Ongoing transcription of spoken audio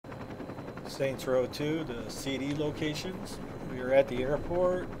Saints Row 2, the CD locations. We are at the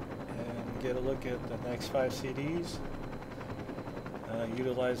airport and get a look at the next 5 CDs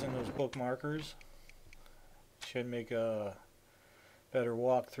utilizing those bookmarkers. Should make a better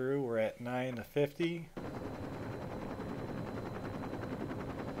walkthrough. We're at 9 to 50.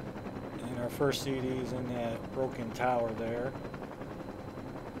 And our first CD is in that broken tower there.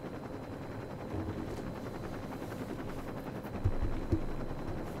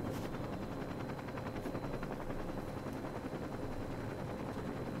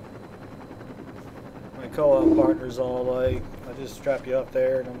 My co-op partner's all like, I just drop you off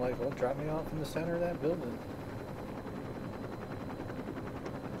there, and I'm like, well, drop me off in the center of that building.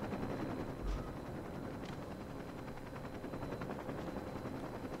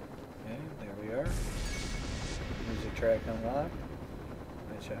 Okay, there we are. Music track unlocked,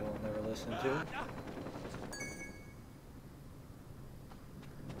 which I will never listen to.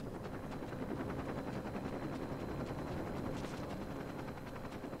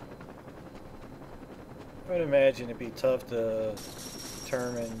 I would imagine it'd be tough to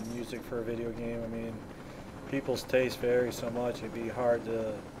determine music for a video game. I mean, people's tastes vary so much, it'd be hard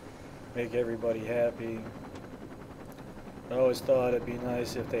to make everybody happy. I always thought it'd be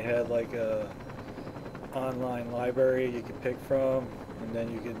nice if they had like a online library you could pick from, and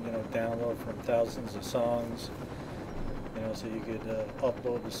then you could, download from thousands of songs, so you could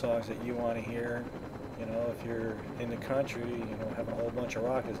upload the songs that you want to hear. If you're in the country, having a whole bunch of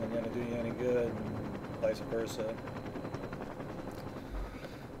rock isn't going to do you any good, and vice versa.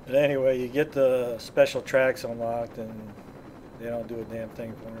 But anyway, you get the special tracks unlocked, and they don't do a damn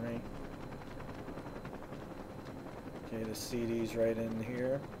thing for me. Okay, the CD's right in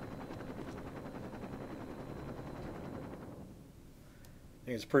here. I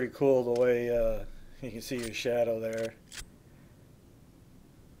think it's pretty cool the way you can see your shadow there.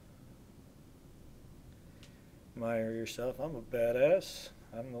 Admire yourself. I'm a badass.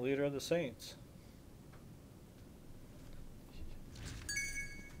 I'm the leader of the Saints.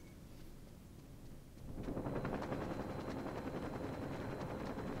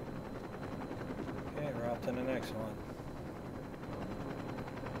 Okay, we're off to the next one.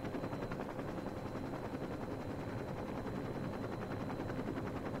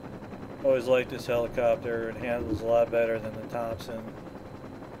 Always liked this helicopter. It handles a lot better than the Thompson.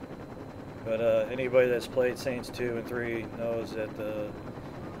 But anybody that's played Saints 2 and 3 knows that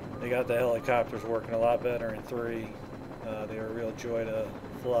they got the helicopters working a lot better in 3. They were a real joy to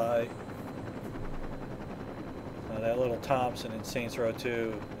fly. That little Thompson in Saints Row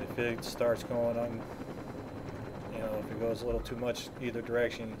 2, if it starts going on, if it goes a little too much either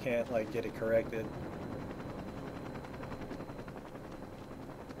direction, you can't get it corrected.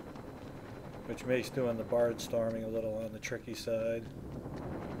 Which makes doing the Bard storming a little on the tricky side.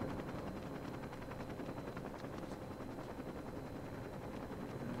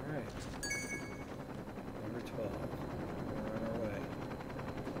 Alright. Number 12. We're on our way.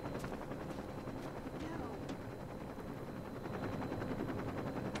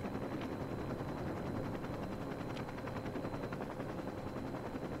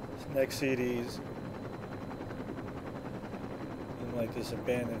 This next CD's in this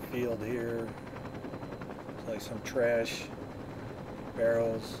abandoned field here. It's like some trash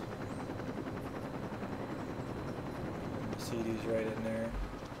barrels. And the CD's right in there.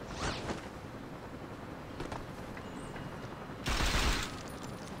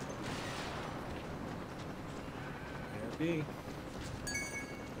 ARB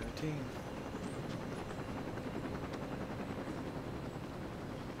 13.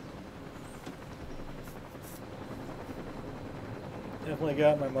 Definitely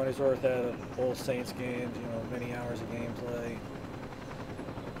got my money's worth out of old Saints games, many hours of gameplay.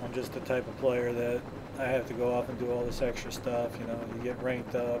 I'm just the type of player that I have to go off and do all this extra stuff, you get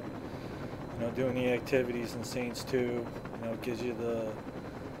ranked up, doing the activities in Saints 2, it gives you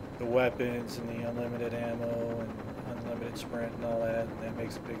the weapons and the unlimited ammo and unlimited sprint and all that, and that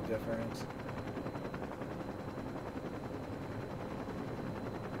makes a big difference.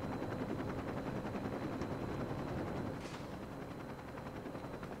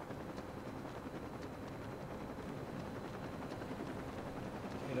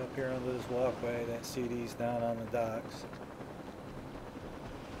 Up here under this walkway, that CD's down on the docks.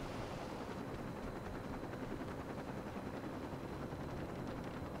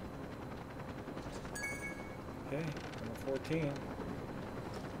 Okay, number 14.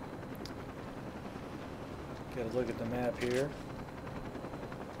 Get a look at the map here.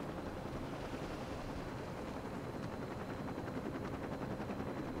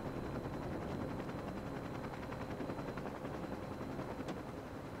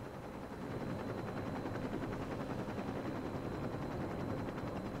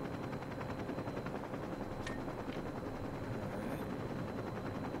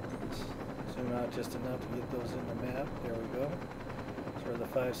 just enough to get those in the map. There we go. That's where the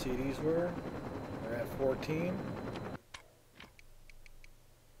 5 CDs were. We're at 14.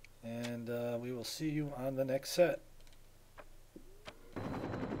 And we will see you on the next set.